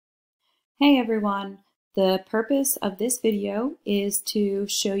Hey everyone! The purpose of this video is to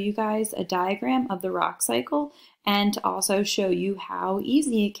show you guys a diagram of the rock cycle and to also show you how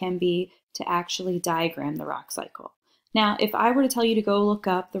easy it can be to actually diagram the rock cycle. Now, if I were to tell you to go look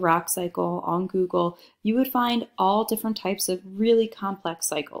up the rock cycle on Google, you would find all different types of really complex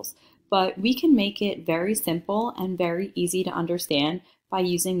cycles, but we can make it very simple and very easy to understand by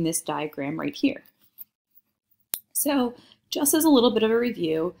using this diagram right here. So, just as a little bit of a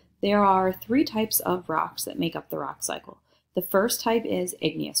review, there are three types of rocks that make up the rock cycle. The first type is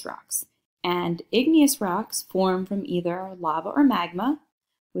igneous rocks. And igneous rocks form from either lava or magma,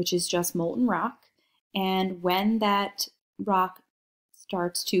 which is just molten rock. And when that rock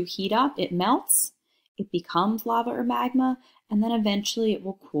starts to heat up, it melts, it becomes lava or magma, and then eventually it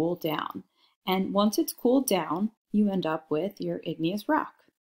will cool down. And once it's cooled down, you end up with your igneous rock.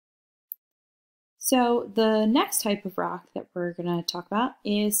 So the next type of rock that we're going to talk about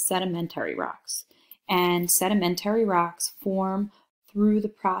is sedimentary rocks. And sedimentary rocks form through the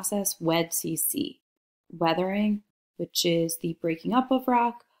process WEDCC. Weathering, which is the breaking up of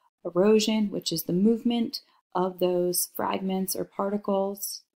rock, erosion, which is the movement of those fragments or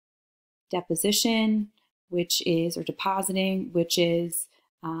particles, deposition, which is, or depositing, which is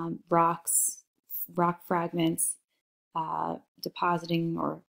rock fragments depositing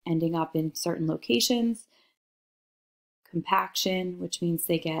or ending up in certain locations, compaction, which means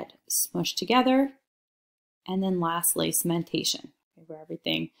they get smushed together, and then lastly, cementation, where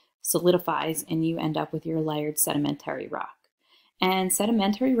everything solidifies and you end up with your layered sedimentary rock. And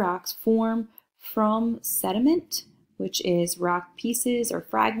sedimentary rocks form from sediment, which is rock pieces or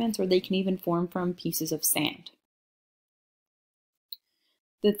fragments, or they can even form from pieces of sand.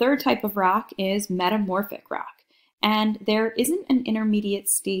 The third type of rock is metamorphic rock. And there isn't an intermediate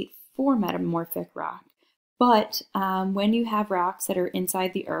state for metamorphic rock, but when you have rocks that are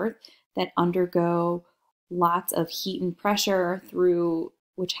inside the earth that undergo lots of heat and pressure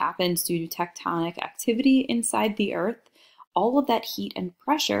which happens due to tectonic activity inside the earth, all of that heat and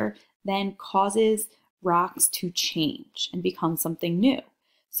pressure then causes rocks to change and become something new.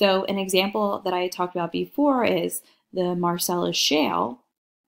 So an example that I talked about before is the Marcellus Shale,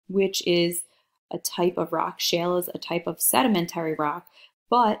 which is a type of rock. Shale is a type of sedimentary rock,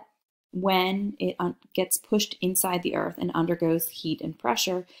 but when it gets pushed inside the earth and undergoes heat and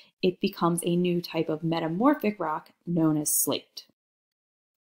pressure, it becomes a new type of metamorphic rock known as slate.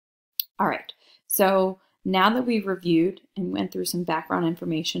 All right, so now that we've reviewed and went through some background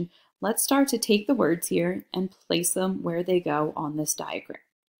information, let's start to take the words here and place them where they go on this diagram.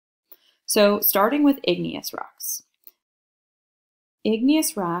 So starting with igneous rocks.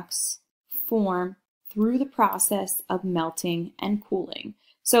 Igneous rocks form through the process of melting and cooling.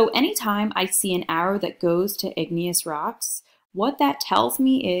 So anytime I see an arrow that goes to igneous rocks, what that tells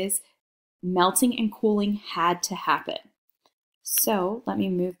me is melting and cooling had to happen. So let me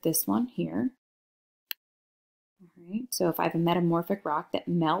move this one here. All right, so if I have a metamorphic rock that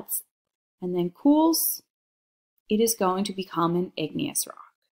melts and then cools, it is going to become an igneous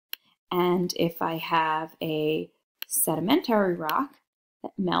rock. And if I have a sedimentary rock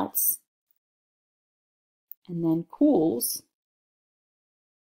that melts and then cools,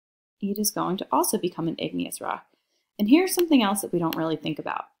 it is going to also become an igneous rock. And here's something else that we don't really think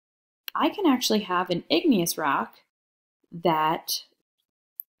about. I can actually have an igneous rock that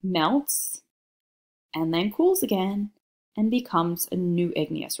melts and then cools again and becomes a new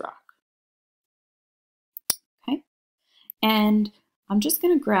igneous rock. Okay, and I'm just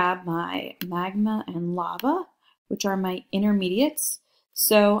going to grab my magma and lava, which are my intermediates.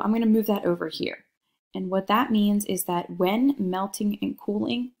 So I'm going to move that over here. And what that means is that when melting and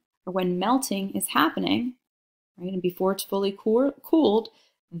cooling, or when melting is happening, right, and before it's fully cooled,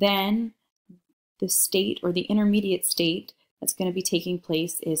 then the state or the intermediate state that's going to be taking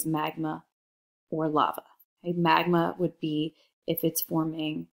place is magma or lava. Okay? Magma would be if it's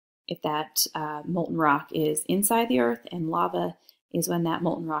forming, if that molten rock is inside the earth, and lava is when that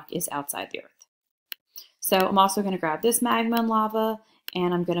molten rock is outside the earth. So I'm also going to grab this magma and lava,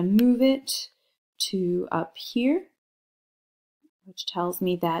 and I'm going to move it to up here, which tells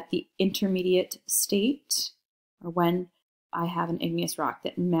me that the intermediate state, or when I have an igneous rock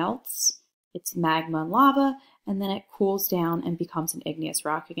that melts, it's magma and lava, and then it cools down and becomes an igneous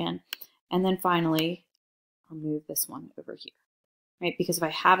rock again. And then finally, I'll move this one over here, right? Because if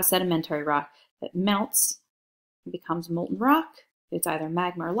I have a sedimentary rock that melts and becomes molten rock, it's either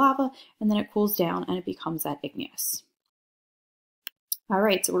magma or lava, and then it cools down and it becomes that igneous. All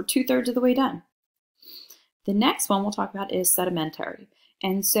right, so we're 2/3 of the way done. The next one we'll talk about is sedimentary.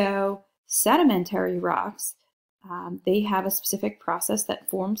 And so sedimentary rocks, they have a specific process that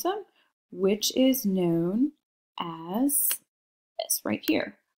forms them, which is known as this right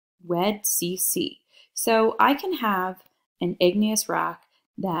here, WED-CC. So I can have an igneous rock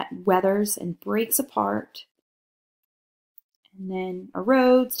that weathers and breaks apart and then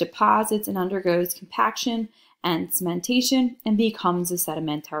erodes, deposits, and undergoes compaction and cementation and becomes a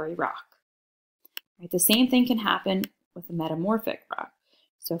sedimentary rock. Right? The same thing can happen with a metamorphic rock.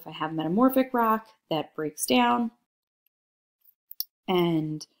 So if I have a metamorphic rock that breaks down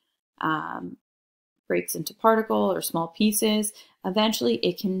and breaks into particle or small pieces, eventually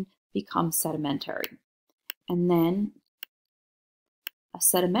it can become sedimentary. And then a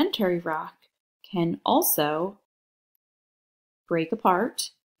sedimentary rock can also break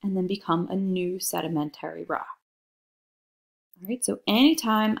apart and then become a new sedimentary rock. All right, so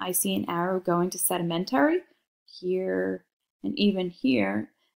anytime I see an arrow going to sedimentary, here and even here,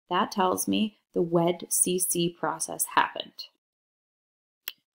 that tells me the WED-CC process happened.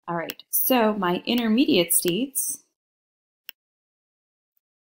 All right, so my intermediate states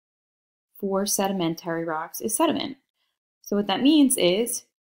for sedimentary rocks is sediment. So what that means is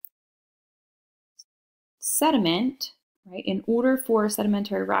sediment, right? In order for a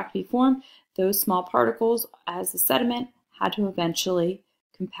sedimentary rock to be formed, those small particles as the sediment had to eventually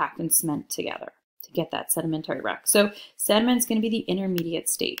compact and cement together to get that sedimentary rock. So sediment is going to be the intermediate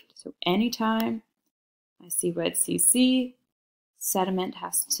state. So anytime I see WED-CC, sediment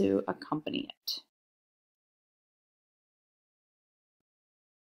has to accompany it.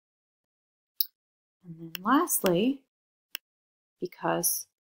 And then lastly, because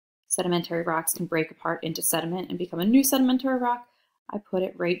sedimentary rocks can break apart into sediment and become a new sedimentary rock, I put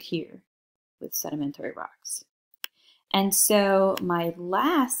it right here with sedimentary rocks. And so my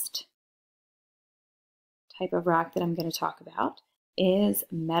last type of rock that I'm going to talk about is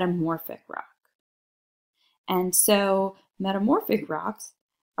metamorphic rock. And so metamorphic rocks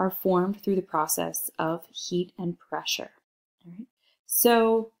are formed through the process of heat and pressure. All right?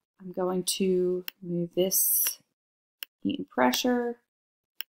 So I'm going to move this heat and pressure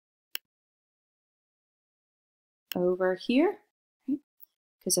over here,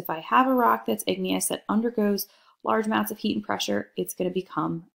 because if I have a rock that's igneous that undergoes large amounts of heat and pressure, it's going to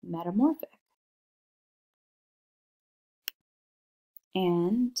become metamorphic.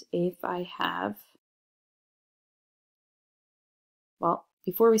 And if I have, well,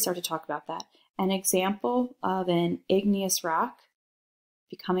 before we start to talk about that, an example of an igneous rock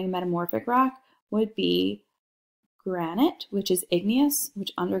becoming a metamorphic rock would be granite, which is igneous,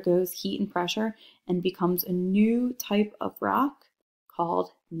 which undergoes heat and pressure and becomes a new type of rock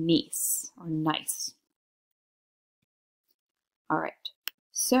called gneiss or gneiss. All right,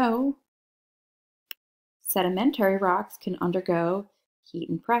 so sedimentary rocks can undergo heat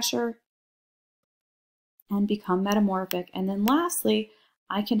and pressure and become metamorphic. And then lastly,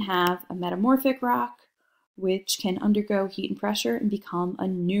 I can have a metamorphic rock which can undergo heat and pressure and become a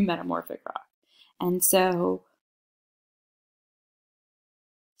new metamorphic rock. And so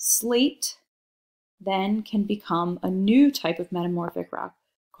slate then can become a new type of metamorphic rock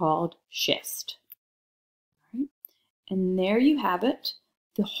called schist. Right? And there you have it,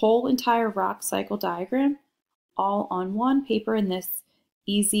 the whole entire rock cycle diagram, all on one paper in this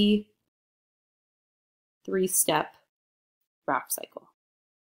easy 3-step rock cycle.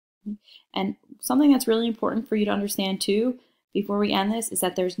 And something that's really important for you to understand too, before we end this, is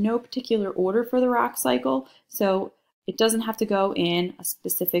that there's no particular order for the rock cycle. So it doesn't have to go in a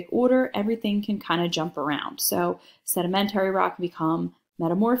specific order. Everything can kind of jump around. So sedimentary rock can become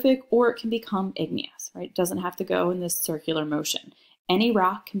metamorphic or it can become igneous, right? It doesn't have to go in this circular motion. Any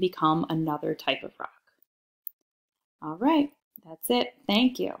rock can become another type of rock. All right, that's it.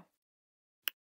 Thank you.